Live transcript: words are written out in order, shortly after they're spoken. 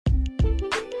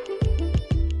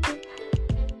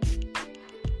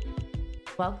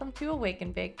Welcome to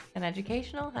Awaken Big, an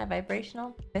educational, high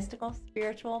vibrational, mystical,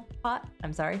 spiritual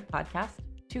podcast.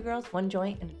 Two girls, one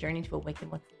joint, and a journey to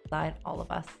awaken what's inside all of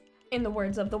us. In the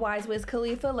words of the wise Wiz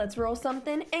Khalifa, let's roll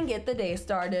something and get the day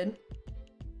started.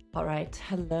 All right.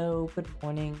 Hello. Good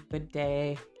morning. Good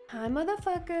day. Hi,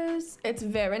 motherfuckers. It's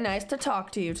very nice to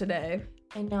talk to you today.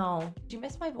 I know. Did you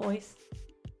miss my voice?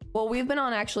 Well, we've been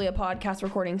on actually a podcast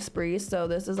recording spree, so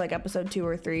this is like episode 2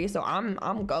 or 3, so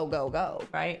I'm go.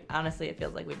 Right? Honestly, it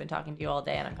feels like we've been talking to you all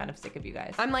day, and I'm kind of sick of you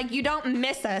guys. I'm like, you don't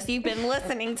miss us. You've been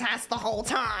listening to us the whole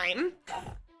time.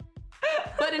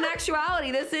 But in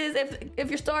actuality, this is, if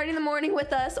you're starting the morning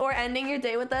with us or ending your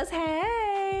day with us,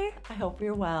 hey. I hope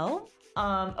you're well.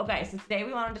 Okay, so today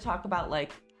we wanted to talk about,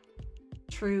 like,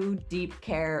 true, deep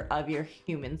care of your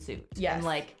human suit. Yes. And,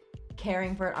 like,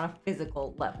 caring for it on a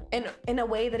physical level. In a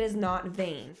way that is not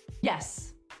vain.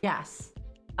 Yes.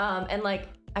 And like,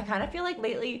 I kind of feel like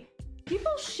lately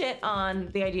people shit on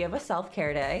the idea of a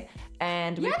self-care day,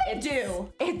 and they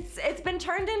do. It's been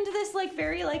turned into this like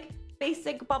very like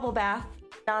basic bubble bath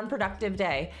non-productive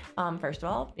day. First of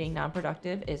all, being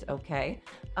non-productive is okay.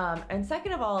 And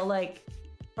second of all, like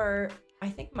for I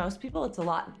think most people it's a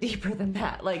lot deeper than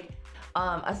that. Like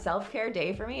a self-care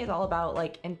day for me is all about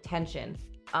like intention.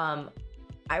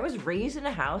 I was raised in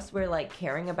a house where like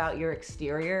caring about your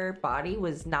exterior body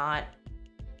was not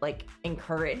like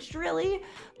encouraged really.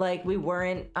 Like we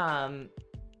weren't, I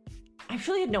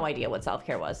actually had no idea what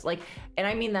self-care was. Like, and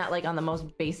I mean that like on the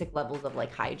most basic levels of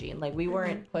like hygiene. Like we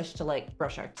weren't pushed to like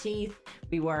brush our teeth.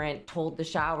 We weren't told to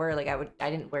shower. Like I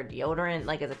didn't wear deodorant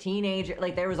like as a teenager.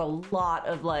 Like there was a lot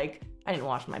of like, I didn't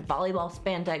wash my volleyball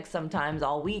spandex sometimes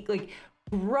all week. Like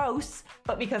gross,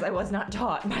 but because I was not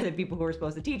taught by the people who were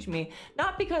supposed to teach me,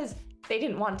 not because they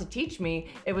didn't want to teach me.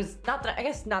 It was not that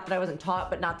I wasn't taught,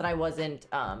 but not that I wasn't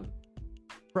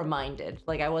reminded.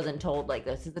 Like I wasn't told like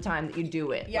this is the time that you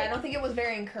do it. Yeah, like, I don't think it was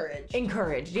very encouraged.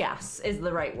 Encouraged, yes, is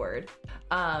the right word.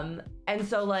 And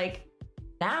so like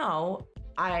now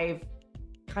I've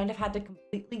kind of had to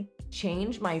completely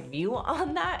change my view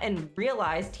on that and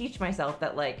teach myself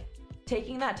that like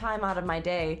taking that time out of my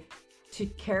day to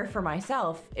care for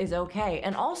myself is okay.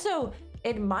 And also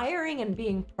admiring and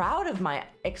being proud of my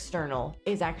external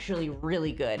is actually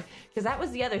really good. Because that was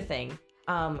the other thing.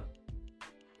 It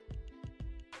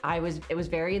was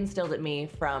very instilled at me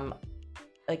from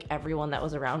like everyone that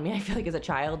was around me. I feel like as a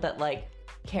child that like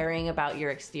caring about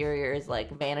your exterior is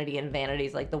like vanity, and vanity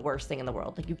is like the worst thing in the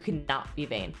world. Like you cannot be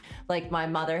vain. Like my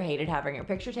mother hated having her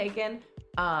picture taken.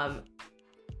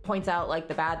 Points out like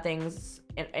the bad things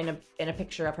in a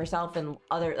picture of herself, and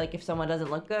other like if someone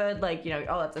doesn't look good, like you know,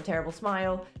 oh that's a terrible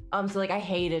smile. So like I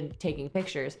hated taking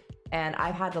pictures, and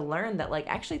I've had to learn that like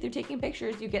actually through taking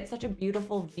pictures you get such a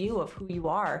beautiful view of who you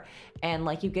are, and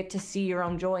like you get to see your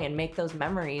own joy and make those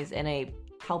memories in a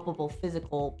palpable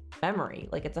physical memory.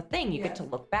 Like it's a thing you get to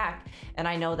look back. And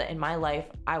I know that in my life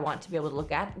I want to be able to look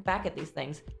back at these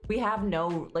things. We don't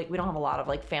have a lot of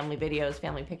like family videos,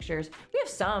 family pictures. We have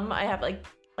some. I have like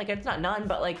it's not none,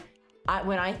 but like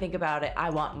when I think about it,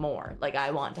 I want more. Like I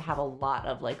want to have a lot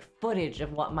of like footage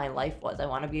of what my life was. I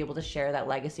want to be able to share that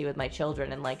legacy with my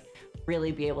children and like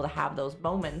really be able to have those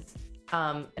moments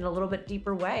in a little bit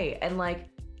deeper way. And like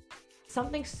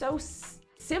something so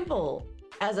simple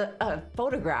as a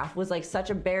photograph was like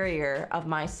such a barrier of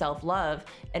my self-love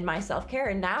and my self-care.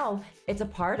 And now it's a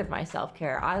part of my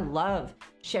self-care. I love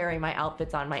sharing my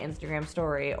outfits on my Instagram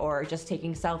story, or just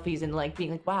taking selfies and like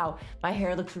being like, wow, my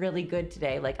hair looks really good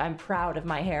today. Like I'm proud of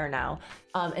my hair now.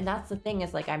 And that's the thing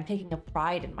is like, I'm taking a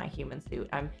pride in my human suit.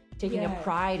 I'm taking a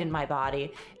pride in my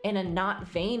body in a not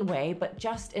vain way, but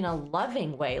just in a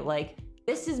loving way. Like,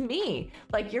 this is me.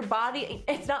 Like your body,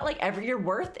 it's not like your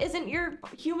worth isn't your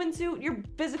human suit, your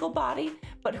physical body,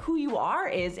 but who you are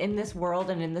is in this world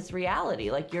and in this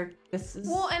reality. Like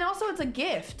well, and also it's a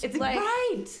gift. It's like,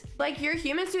 right. Like your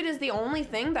human suit is the only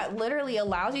thing that literally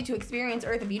allows you to experience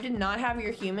Earth. If you did not have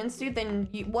your human suit, then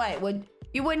you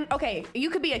wouldn't, okay, you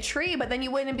could be a tree, but then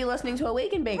you wouldn't be listening to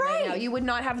Awaken Bake right now. You would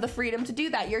not have the freedom to do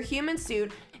that. Your human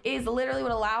suit is literally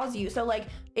what allows you. So like,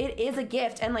 it is a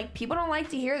gift. And like, people don't like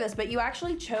to hear this, but you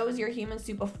actually chose your human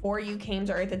suit before you came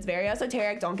to Earth. It's very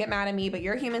esoteric. Don't get mad at me, but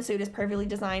your human suit is perfectly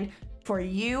designed for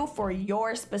you, for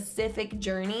your specific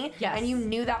journey. Yes. And you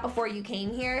knew that before you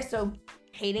came here. So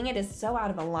hating it is so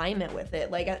out of alignment with it.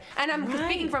 Like, and I'm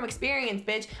speaking from experience,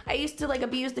 bitch. I used to like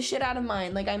abuse the shit out of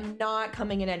mine. Like, I'm not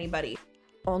coming at anybody.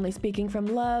 Only speaking from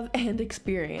love and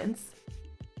experience.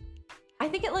 I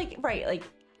think it like, right, like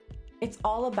it's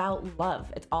all about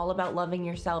love. It's all about loving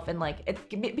yourself. And like,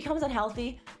 it becomes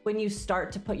unhealthy when you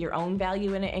start to put your own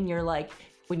value in it. And you're like,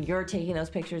 when you're taking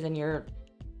those pictures and you're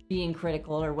being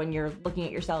critical, or when you're looking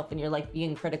at yourself and you're like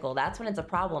being critical, that's when it's a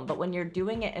problem. But when you're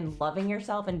doing it and loving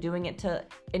yourself and doing it to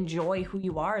enjoy who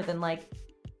you are, then like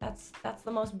that's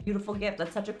the most beautiful gift.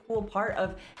 That's such a cool part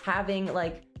of having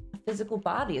like a physical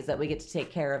body, is that we get to take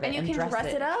care of it and you can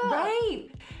dress it up, right,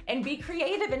 and be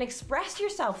creative and express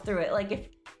yourself through it. Like if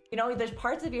you know there's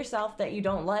parts of yourself that you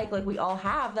don't like we all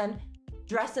have, then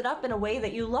dress it up in a way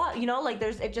that you love, you know, like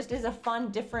it just is a fun,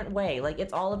 different way. Like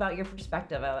it's all about your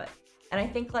perspective of it. And I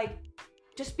think like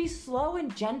just be slow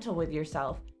and gentle with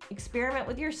yourself. Experiment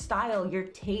with your style, your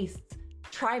tastes.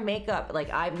 Try makeup. Like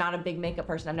I'm not a big makeup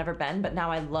person, I've never been, but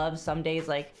now I love some days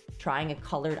like trying a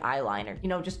colored eyeliner. You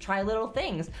know, just try little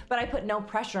things. But I put no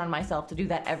pressure on myself to do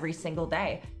that every single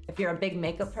day. If you're a big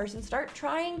makeup person, start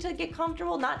trying to get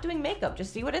comfortable not doing makeup.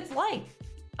 Just see what it's like.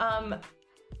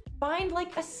 Find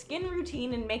like a skin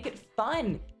routine and make it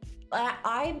fun.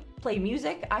 I play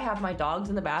music. I have my dogs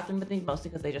in the bathroom with me, mostly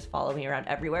because they just follow me around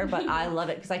everywhere. But I love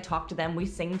it because I talk to them. We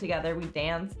sing together. We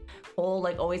dance. Cole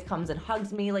like always comes and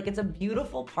hugs me. Like it's a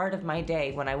beautiful part of my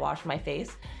day when I wash my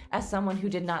face. As someone who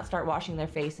did not start washing their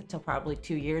face until probably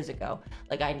 2 years ago,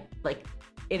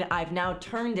 I've now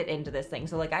turned it into this thing.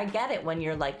 So like I get it when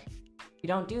you're like, you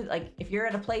don't do like if you're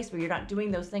at a place where you're not doing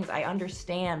those things. I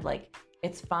understand like.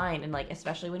 It's fine. And like,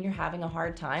 especially when you're having a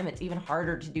hard time, it's even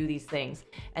harder to do these things,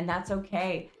 and that's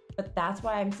okay. But that's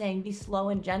why I'm saying be slow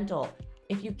and gentle.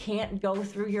 If you can't go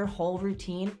through your whole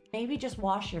routine, maybe just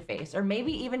wash your face, or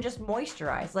maybe even just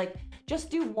moisturize. Like just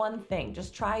do one thing.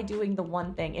 Just try doing the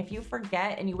one thing. If you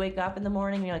forget and you wake up in the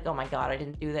morning and you're like, oh my God, I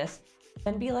didn't do this,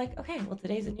 then be like, okay, well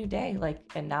today's a new day. Like,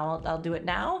 and now I'll do it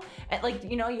now. And like,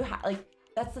 you know, like,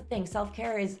 that's the thing.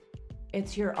 Self-care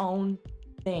it's your own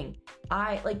thing.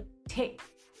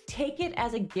 Take it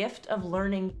as a gift of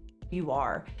learning who you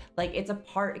are. Like it's a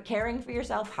part, caring for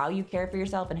yourself, how you care for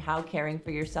yourself and how caring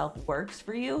for yourself works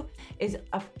for you is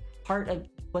a part of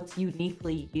what's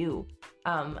uniquely you.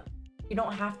 You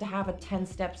don't have to have a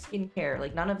 10-step skincare.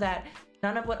 Like none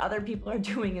of what other people are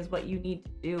doing is what you need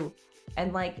to do.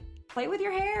 And like play with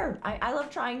your hair. I love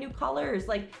trying new colors.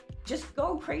 Like just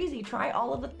go crazy. Try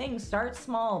all of the things. Start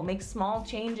small. Make small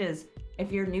changes. If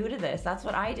you're new to this, that's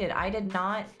what I did. I did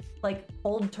not like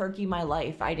cold turkey my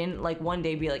life. I didn't like one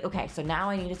day be like, okay, so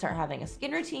now I need to start having a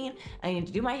skin routine. I need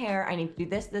to do my hair. I need to do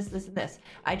this, this, this, and this.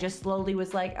 I just slowly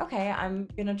was like, okay, I'm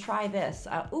gonna try this.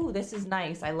 Ooh, this is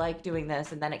nice. I like doing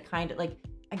this. And then it kind of like,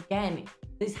 again,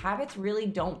 these habits really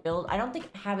don't build. I don't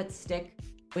think habits stick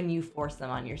when you force them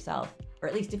on yourself, or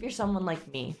at least if you're someone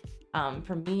like me.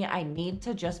 For me, I need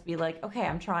to just be like, okay,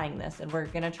 I'm trying this and we're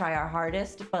gonna try our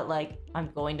hardest, but like I'm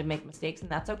going to make mistakes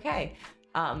and that's okay.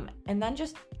 And then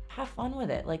just have fun with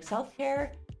it. Like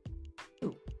self-care,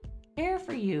 care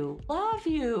for you, love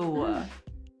you. All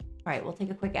right, we'll take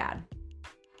a quick ad.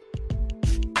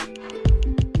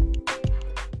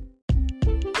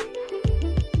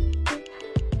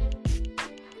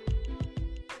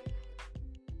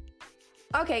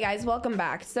 Okay guys, welcome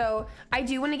back. So I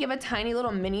do want to give a tiny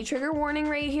little mini trigger warning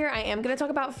right here. I am going to talk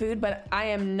about food, but I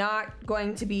am not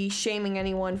going to be shaming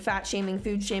anyone, fat shaming,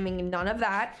 food shaming, none of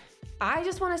that. I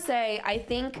just want to say, I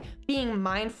think being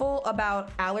mindful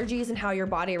about allergies and how your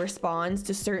body responds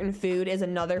to certain food is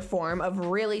another form of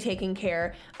really taking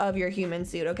care of your human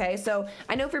suit, okay? So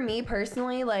I know for me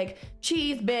personally, like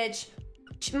cheese, bitch,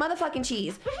 motherfucking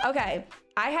cheese. Okay,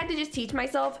 I had to just teach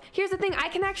myself. Here's the thing, I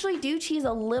can actually do cheese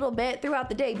a little bit throughout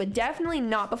the day, but definitely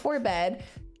not before bed.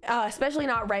 Especially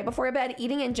not right before bed.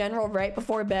 Eating in general right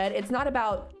before bed, it's not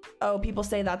about, oh, people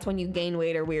say that's when you gain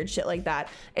weight or weird shit like that.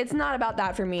 It's not about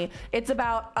that for me. It's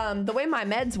about the way my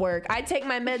meds work. I take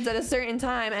my meds at a certain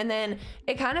time and then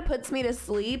it kind of puts me to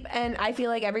sleep, and I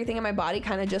feel like everything in my body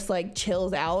kind of just like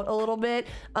chills out a little bit.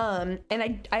 And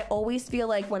I always feel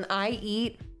like when I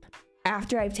eat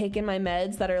after I've taken my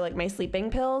meds that are like my sleeping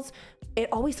pills, it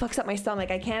always fucks up my stomach.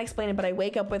 I can't explain it, but I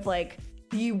wake up with like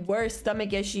the worst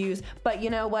stomach issues. But you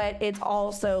know what? It's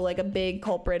also like a big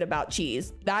culprit about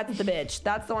cheese. That's the bitch.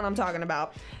 That's the one I'm talking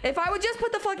about. If I would just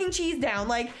put the fucking cheese down,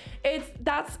 like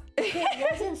that's it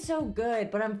wasn't so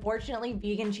good, but unfortunately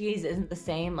vegan cheese isn't the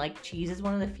same. Like cheese is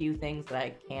one of the few things that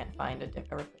I can't find a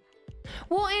different.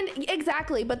 Well, and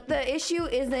exactly, but the issue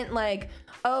isn't like,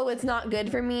 oh, it's not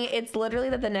good for me. It's literally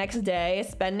that the next day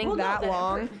spending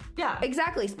long. Yeah,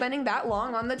 exactly. Spending that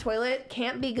long on the toilet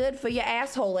can't be good for your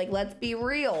asshole. Like, let's be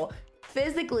real.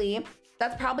 Physically,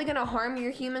 that's probably going to harm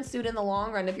your human suit in the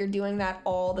long run if you're doing that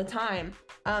all the time.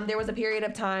 There was a period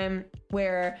of time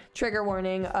where, trigger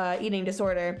warning, eating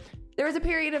disorder. There was a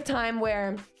period of time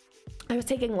where I was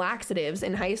taking laxatives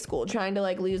in high school trying to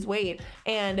like lose weight,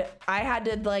 and I had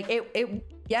to like it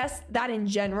yes, that in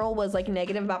general was like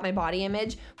negative about my body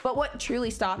image, but what truly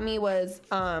stopped me was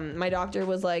my doctor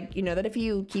was like, you know that if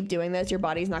you keep doing this, your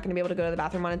body's not going to be able to go to the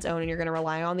bathroom on its own, and you're going to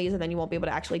rely on these, and then you won't be able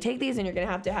to actually take these, and you're going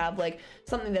to have like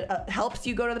something that helps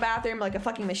you go to the bathroom, like a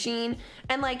fucking machine.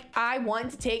 And like, I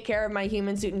want to take care of my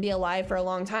human suit and be alive for a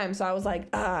long time, so I was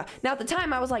like, now at the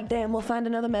time I was like, damn, we'll find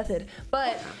another method.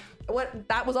 But what,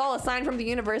 that was all a sign from the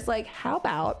universe, like, how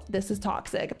about, this is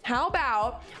toxic, how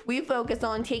about we focus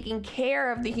on taking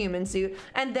care of the human suit,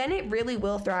 and then it really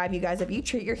will thrive, you guys. If you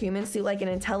treat your human suit like an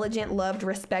intelligent, loved,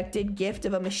 respected gift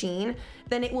of a machine,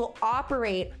 then it will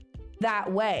operate that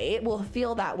way. It will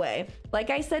feel that way.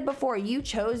 Like I said before, you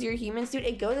chose your human suit.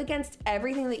 It goes against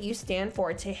everything that you stand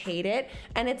for to hate it.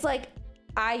 And it's like,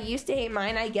 I used to hate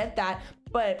mine, I get that,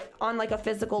 but on like a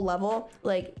physical level,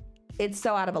 like, it's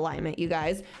so out of alignment, you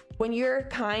guys. When you're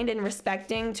kind and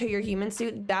respecting to your human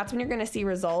suit, that's when you're gonna see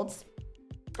results.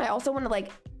 I also want to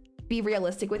like be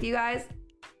realistic with you guys.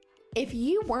 If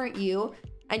you weren't you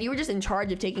and you were just in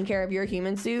charge of taking care of your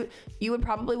human suit, you would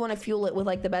probably want to fuel it with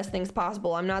like the best things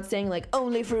possible. I'm not saying like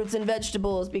only fruits and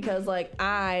vegetables, because like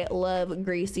I love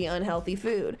greasy, unhealthy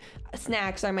food.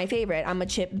 Snacks are my favorite. I'm a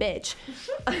chip bitch.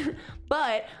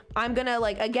 But I'm gonna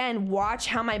like, again, watch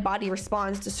how my body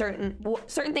responds to certain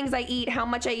things I eat, how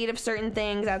much I eat of certain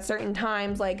things at certain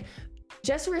times. Like,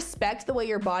 just respect the way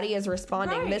your body is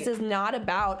responding. Right. This is not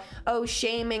about,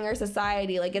 shaming or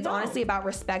society. Like, it's honestly about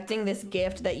respecting this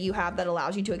gift that you have that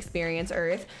allows you to experience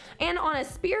Earth. And on a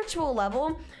spiritual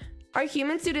level, our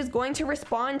human suit is going to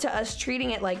respond to us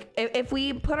treating it like, if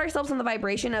we put ourselves in the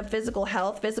vibration of physical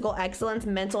health, physical excellence,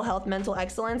 mental health, mental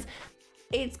excellence,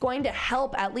 it's going to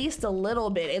help at least a little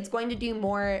bit. It's going to do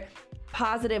more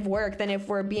positive work than if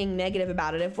we're being negative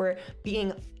about it, if we're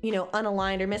being,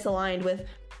 unaligned or misaligned with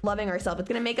loving ourselves. It's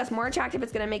going to make us more attractive.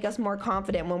 It's going to make us more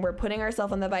confident when we're putting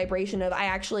ourselves on the vibration of, I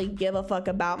actually give a fuck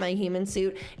about my human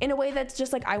suit, in a way that's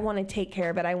just like, I want to take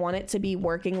care of it. I want it to be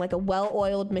working like a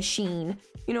well-oiled machine.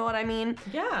 You know what I mean?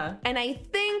 Yeah. And I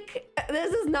think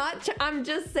this is not, I'm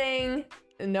just saying,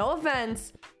 no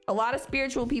offense, a lot of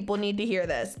spiritual people need to hear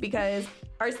this, because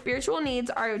our spiritual needs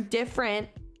are different,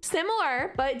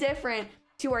 similar, but different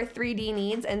to our 3D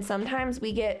needs. And sometimes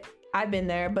I've been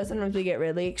there, but sometimes we get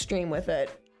really extreme with it.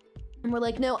 And we're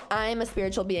like, no, I'm a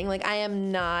spiritual being. Like, I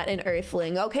am not an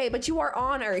earthling. Okay, but you are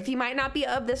on Earth. You might not be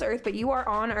of this Earth, but you are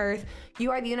on Earth. You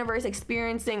are the universe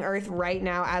experiencing Earth right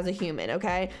now as a human,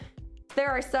 okay? There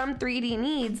are some 3D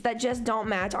needs that just don't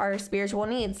match our spiritual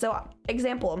needs. So,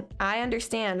 example, I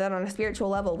understand that on a spiritual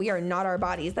level, we are not our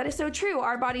bodies. That is so true.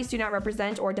 Our bodies do not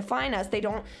represent or define us. They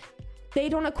don't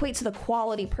equate to the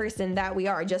quality person that we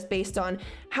are, just based on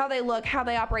how they look, how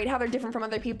they operate, how they're different from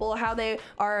other people, how they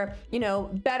are,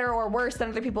 better or worse than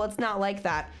other people. It's not like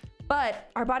that.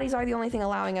 But our bodies are the only thing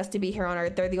allowing us to be here on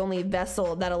Earth. They're the only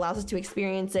vessel that allows us to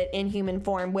experience it in human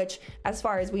form, which, as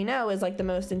far as we know, is like the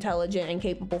most intelligent and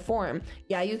capable form.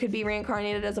 Yeah, you could be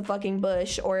reincarnated as a fucking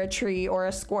bush or a tree or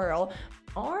a squirrel.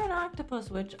 Or an octopus,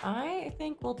 which I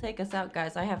think will take us out,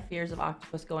 guys. I have fears of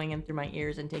octopus going in through my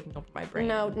ears and taking over my brain.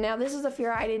 No, now this is a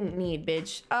fear I didn't need,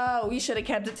 bitch. Oh, you should have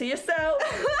kept it to yourself.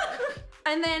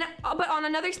 And then, but on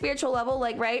another spiritual level,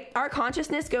 like, right, our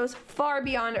consciousness goes far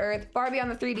beyond Earth, far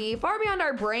beyond the 3D, far beyond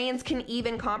our brains can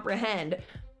even comprehend.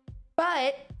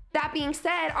 But that being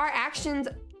said, our actions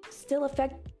still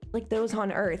affect like those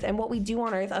on Earth, and what we do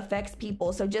on Earth affects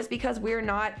people. So just because we're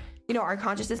not, our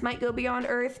consciousness might go beyond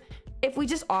Earth, if we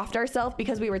just offed ourselves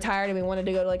because we were tired and we wanted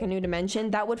to go to like a new dimension,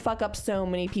 that would fuck up so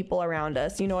many people around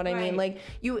us. You know what I mean? Like,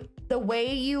 the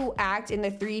way you act in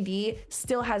the 3D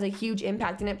still has a huge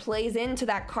impact, and it plays into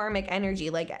that karmic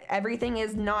energy. Like, everything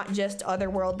is not just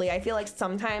otherworldly. I feel like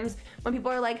sometimes when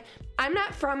people are like, I'm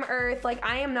not from Earth, like,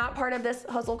 I am not part of this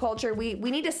hustle culture, we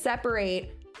need to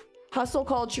separate hustle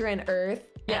culture and Earth.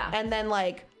 Yeah. And then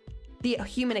like the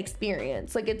human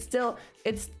experience. Like, it's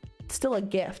still a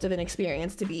gift of an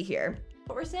experience to be here.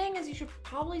 What we're saying is you should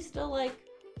probably still like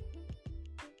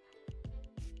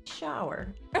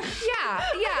shower.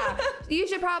 Yeah. You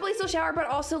should probably still shower, but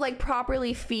also like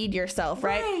properly feed yourself,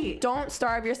 right? Don't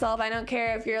starve yourself. I don't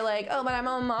care if you're like, oh, but I'm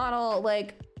a model,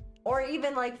 like, or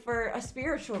even like for a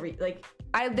spiritual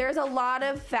there's a lot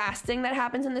of fasting that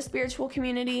happens in the spiritual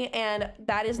community, and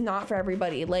that is not for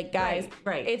everybody. Like, guys,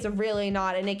 right. It's really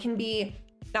not, and it can be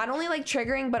not only like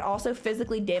triggering, but also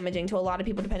physically damaging to a lot of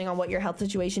people depending on what your health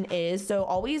situation is. So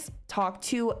always talk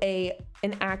to an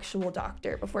actual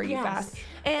doctor before you fast,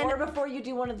 or before you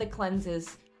do one of the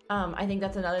cleanses. I think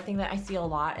that's another thing that I see a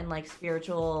lot in like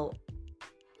spiritual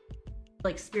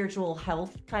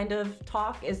health kind of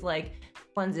talk, is like,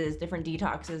 cleanses, different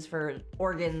detoxes for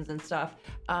organs and stuff.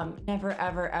 Never,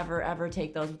 ever, ever, ever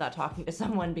take those without talking to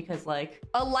someone, because like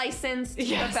a licensed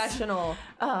professional,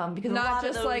 because not a lot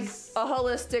just of like those, a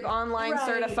holistic online Right.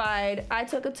 certified. I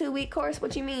took a 2-week course.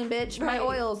 What you mean, bitch? My Right.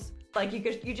 oils. like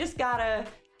you just gotta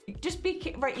just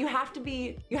be right. You have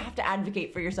to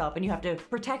advocate for yourself, and you have to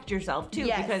protect yourself too,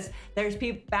 Yes. because there's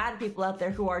bad people out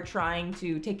there who are trying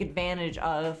to take advantage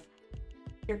of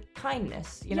your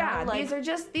kindness. You Yeah, know, like, these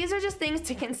are just things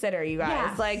to consider, you guys.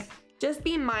 Yes. Like, just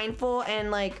be mindful,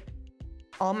 and like,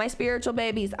 all my spiritual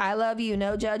babies, I love you,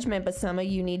 no judgment, but some of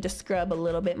you need to scrub a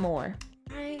little bit more.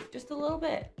 right, just a little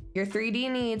bit. Your 3D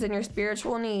needs and your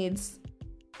spiritual needs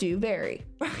do vary.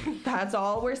 That's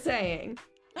all we're saying.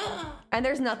 And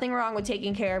there's nothing wrong with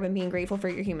taking care of and being grateful for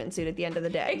your human suit at the end of the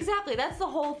day. Exactly. That's the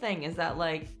whole thing, is that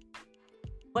like,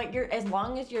 but as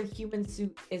long as your human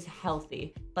suit is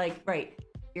healthy, like, right,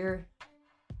 you're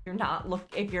not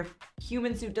if your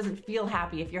human suit doesn't feel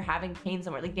happy, if you're having pain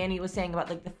somewhere, like Danny was saying about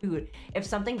like the food, if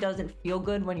something doesn't feel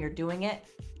good when you're doing it,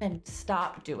 then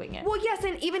stop doing it. Well, yes,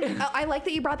 and even I like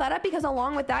that you brought that up, because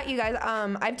along with that, you guys,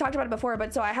 I've talked about it before,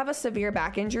 but so I have a severe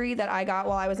back injury that I got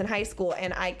while I was in high school,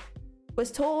 and I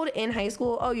was told in high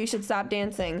school, oh, you should stop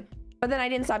dancing. But then I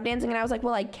didn't stop dancing, and I was like,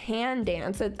 well, I can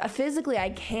dance. Physically, I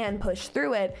can push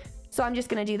through it. So I'm just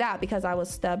going to do that, because I was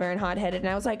stubborn, hot-headed, and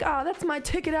I was like, oh, that's my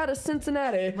ticket out of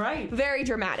Cincinnati. Right. Very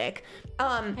dramatic.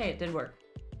 Hey, it did work.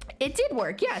 It did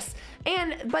work, yes.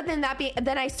 But then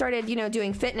then I started,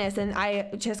 doing fitness, and I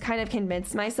just kind of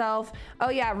convinced myself, oh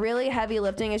yeah, really heavy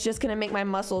lifting is just gonna make my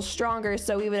muscles stronger.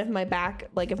 So even if my back,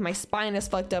 like if my spine is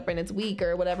fucked up and it's weak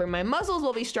or whatever, my muscles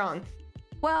will be strong.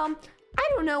 Well, I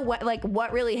don't know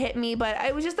what really hit me, but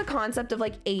it was just the concept of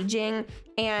like aging,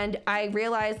 and I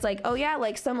realized like, oh yeah,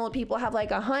 like some old people have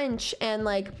like a hunch, and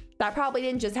like that probably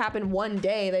didn't just happen one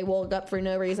day. They woke up for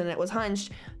no reason and it was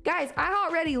hunched. Guys, I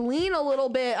already lean a little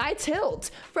bit. I tilt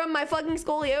from my fucking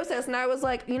scoliosis, and I was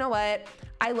like, you know what?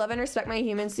 I love and respect my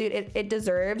human suit. It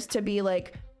deserves to be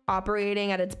like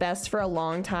operating at its best for a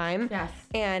long time. Yes.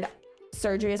 And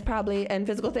surgery is probably, and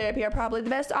physical therapy are probably the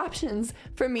best options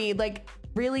for me, like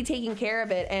really taking care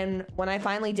of it. And when I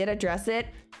finally did address it,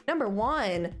 number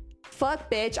one, fuck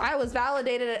bitch, I was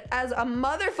validated as a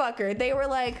motherfucker. They were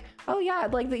like, oh yeah,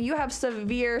 like that you have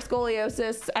severe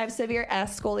scoliosis. I have severe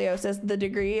S scoliosis, the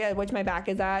degree at which my back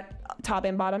is at, top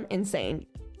and bottom, insane.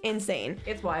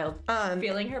 It's wild.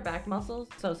 Feeling her back muscles.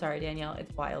 So sorry, Danielle.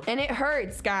 It's wild. And it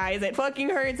hurts, guys. It fucking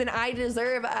hurts. And I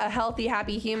deserve a healthy,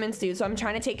 happy human suit. So I'm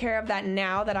trying to take care of that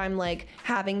now that I'm like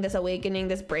having this awakening,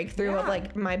 this breakthrough of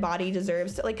like my body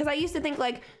deserves to, like, because I used to think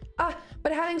like,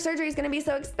 but having surgery is going to be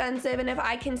so expensive. And if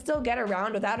I can still get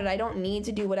around without it, I don't need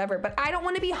to do whatever. But I don't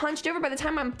want to be hunched over by the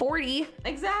time I'm 40.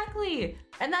 Exactly.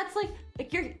 And that's like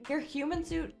your human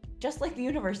suit, just like the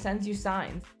universe sends you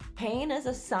signs. Pain is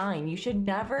a sign. You should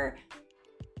never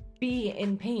be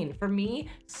in pain. For me,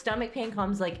 stomach pain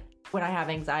comes like when I have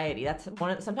anxiety. That's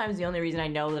sometimes the only reason I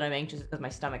know that I'm anxious is because my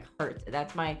stomach hurts.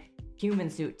 That's my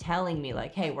human suit telling me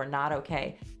like, hey, we're not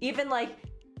okay. Even like,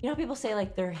 people say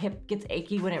like their hip gets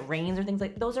achy when it rains or things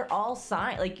like those are all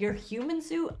signs. Like your human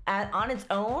suit on its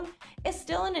own is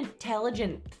still an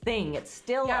intelligent thing. It's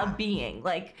still a being.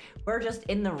 Like we're just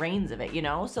in the reins of it,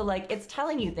 So like it's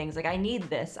telling you things like I need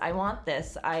this, I want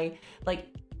this, I like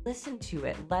listen to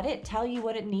it, let it tell you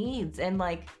what it needs, and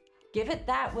like give it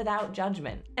that without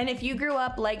judgment. And if you grew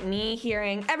up like me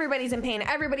hearing everybody's in pain,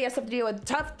 everybody has stuff to deal with,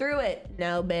 tough through it.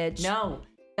 No, bitch. No.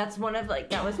 That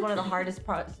was one of the hardest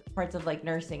parts of like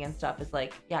nursing and stuff is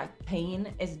like, yeah,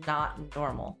 pain is not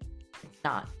normal. It's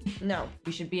not. No.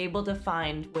 You should be able to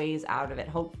find ways out of it,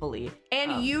 hopefully.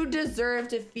 And you deserve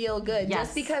to feel good. Yes.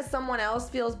 Just because someone else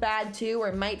feels bad too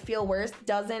or might feel worse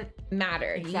doesn't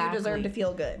matter. Exactly. You deserve to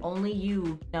feel good. Only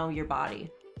you know your body.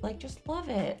 Like, just love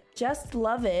it. Just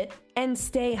love it and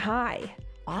stay high.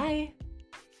 Bye.